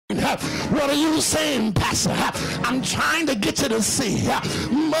What are you saying, Pastor? I'm trying to get you to see.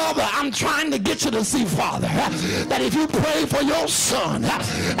 Mother, I'm trying to get you to see, Father, that if you pray for your son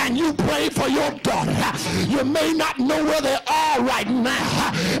and you pray for your daughter, you may not know where they are right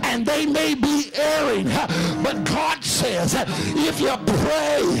now, and they may be erring, but God says if you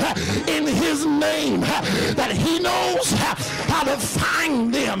pray in his name, that he knows how to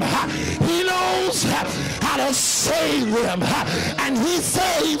find them. He knows how to save them, and he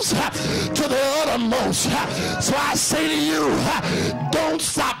saves to the uttermost. So I say to you, don't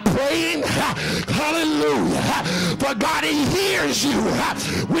stop praying. Hallelujah. For God, he hears you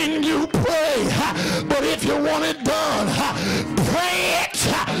when you pray. But if you want it done, pray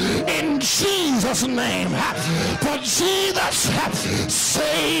it in Jesus' name. For Jesus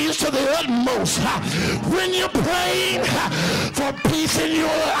saves to the utmost. When you're praying for peace in your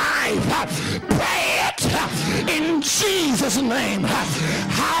life, pray it in Jesus' name.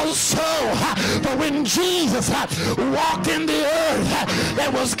 How so? For when Jesus walked in the earth,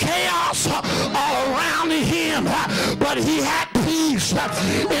 there was chaos all around him, but he had peace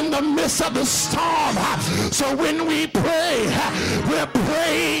in the midst of the storm. So when we pray, we're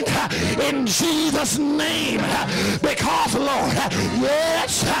praying in Jesus' name, because, Lord,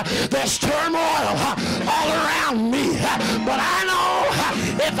 yes, there's turmoil all around me, but I know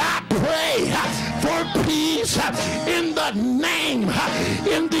if I pray for peace in the name,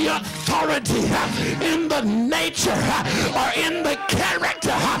 in the authority, in the nature, or in the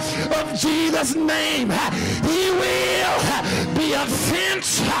character of Jesus' name, he will be a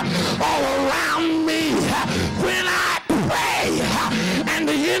fence all around me when I pray, and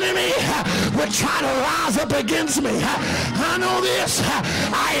the enemy would try to rise up against me. I know this,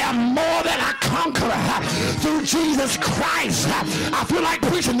 I am more than a conqueror through Jesus Christ. I feel like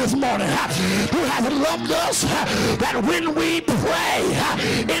preaching this morning, who has loved us, that when we pray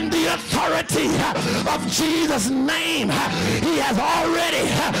in the authority of Jesus' name, he has already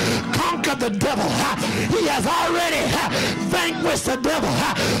conquered the devil. He has already vanquished the devil.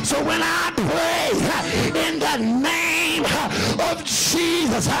 So when I pray in the name of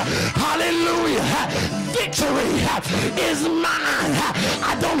Jesus, hallelujah, victory is mine.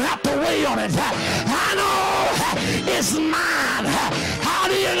 I don't have to wait on it. I know it's mine. How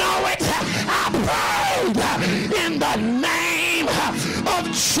do you know it? I prayed in the name of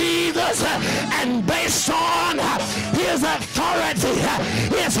Jesus, and based on his authority,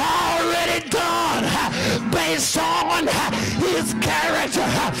 it's already done. Based on his character,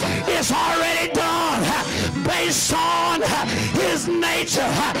 it's already done. Based on his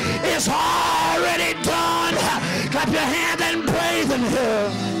nature, it's already done. Clap your hands and praise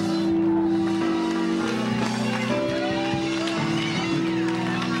him.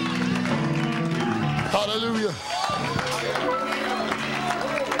 Hallelujah.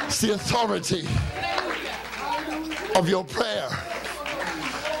 It's the authority of your prayer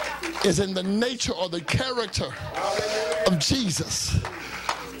is in the nature or the character of Jesus.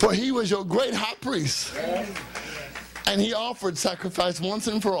 For he was your great high priest, and he offered sacrifice once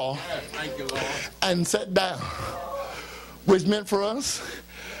and for all and sat down, which meant for us,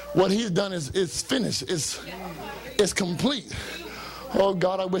 what he's done is finished, is complete. Oh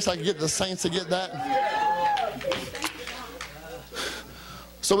God, I wish I could get the saints to get that.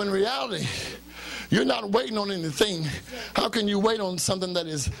 So in reality, you're not waiting on anything. How can you wait on something that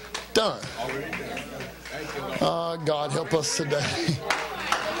is done? Oh, God, help us today.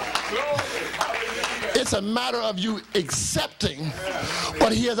 It's a matter of you accepting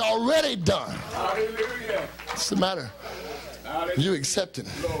what he has already done. It's the matter of you accepting.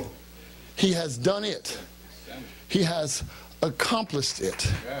 He has done it. He has accomplished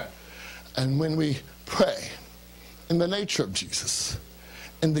it. And when we pray in the nature of Jesus,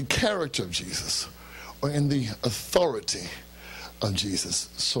 in the character of Jesus, or in the authority of Jesus,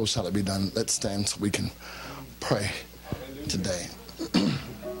 so shall it be done. Let's stand so we can pray today.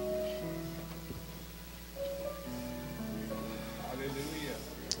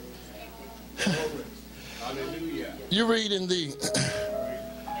 You read in the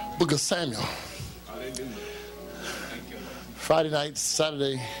book of Samuel. Friday night,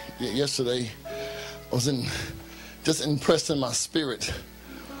 Saturday, yesterday, I was just impressed in my spirit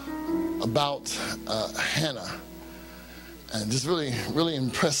about Hannah, and just really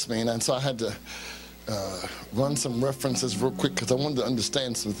impressed me. And so I had to run some references real quick because I wanted to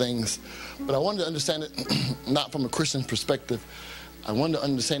understand some things, but I wanted to understand it not from a Christian perspective. I wanted to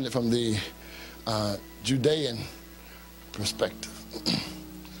understand it from the Judean perspective.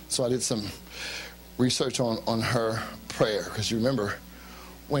 So I did some research on her prayer, because you remember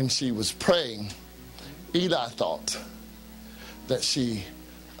when she was praying, Eli thought that she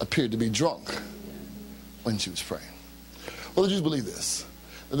appeared to be drunk when she was praying. Well, the Jews believe this.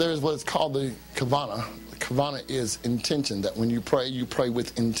 There is what is called the kavana. Kavana is intention, that when you pray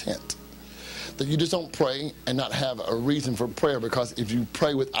with intent. That you just don't pray and not have a reason for prayer, because if you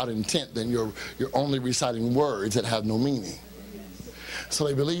pray without intent, then you're only reciting words that have no meaning. So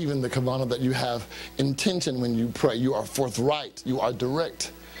they believe in the kavana, that you have intention when you pray. You are forthright. You are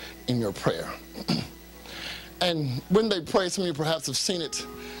direct in your prayer. And when they pray, some of you perhaps have seen it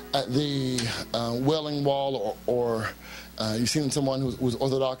at the Wailing Wall, or you've seen someone who's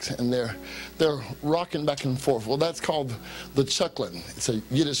Orthodox, and they're rocking back and forth. Well, that's called the chuckling. It's a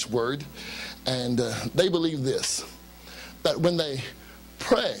Yiddish word. And they believe this, that when they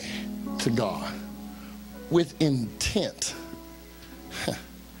pray to God with intent,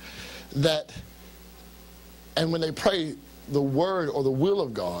 and when they pray the word or the will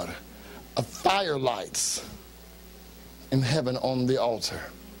of God, a fire lights in heaven on the altar.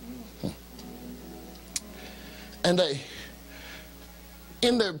 And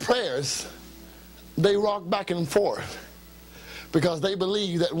in their prayers, they rock back and forth, because they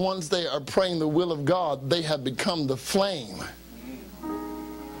believe that once they are praying the will of God, they have become the flame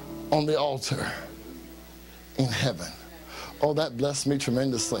on the altar in heaven. Oh, that blessed me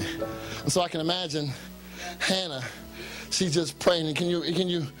tremendously. And so I can imagine Hannah, she's just praying, and can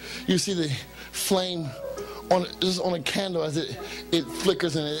you see the flame on a candle as it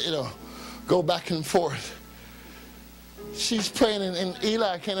flickers, and it'll go back and forth. She's praying, and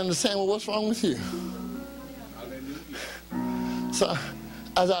Eli can't understand, well, what's wrong with you? So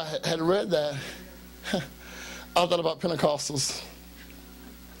as I had read that, I thought about Pentecostals.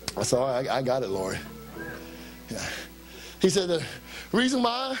 I said, all right, I got it, Lord. Yeah. He said, the reason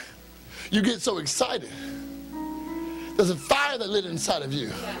why you get so excited, there's a fire that lit inside of you.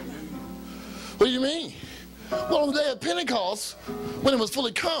 What do you mean? Well, on the day of Pentecost, when it was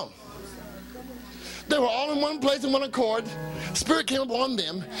fully come, they were all in one place in one accord. Spirit came upon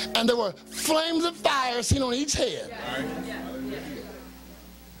them, and there were flames of fire seen on each head.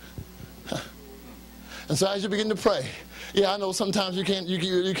 And so as you begin to pray, yeah, I know sometimes you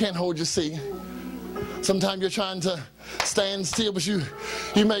can't hold your seat. Sometimes you're trying to stand still, but you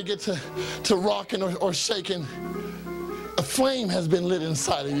may get to rocking or shaking. A flame has been lit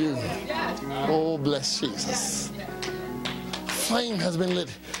inside of you. Oh, bless Jesus. Flame has been lit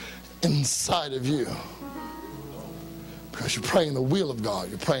inside of you, because you're praying the will of God.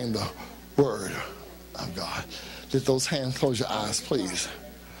 You're praying the word of God. Lift those hands, close your eyes, please.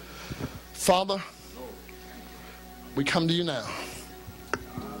 Father, we come to you now.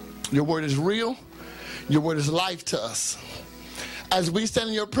 Your word is real. Your word is life to us. As we stand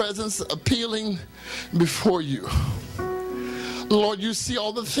in your presence, appealing before you, Lord, you see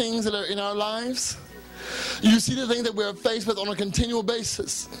all the things that are in our lives. You see the things that we're faced with on a continual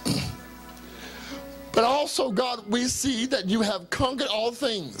basis. But also, God, we see that you have conquered all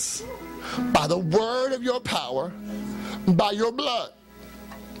things by the word of your power, by your blood.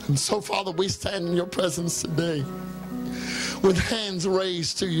 And so, Father, we stand in your presence today with hands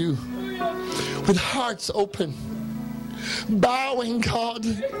raised to you, with hearts open, bowing, God,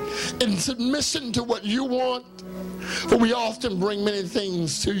 in submission to what you want. For we often bring many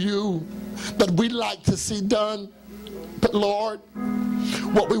things to you that we'd like to see done. But Lord,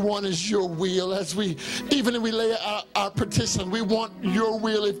 what we want is your will. Even if we lay out our petition, we want your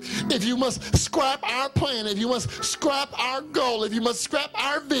will. If you must scrap our plan, if you must scrap our goal, if you must scrap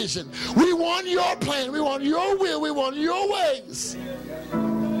our vision, we want your plan, we want your will, we want your ways.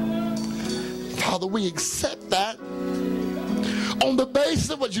 Father, we accept that on the basis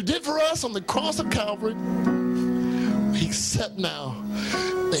of what you did for us on the cross of Calvary. We accept now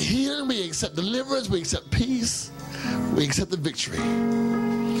the healing, we accept deliverance, we accept peace, we accept the victory.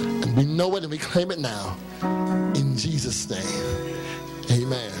 And we know it and we claim it now. In Jesus' name,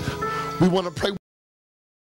 amen. We want to pray.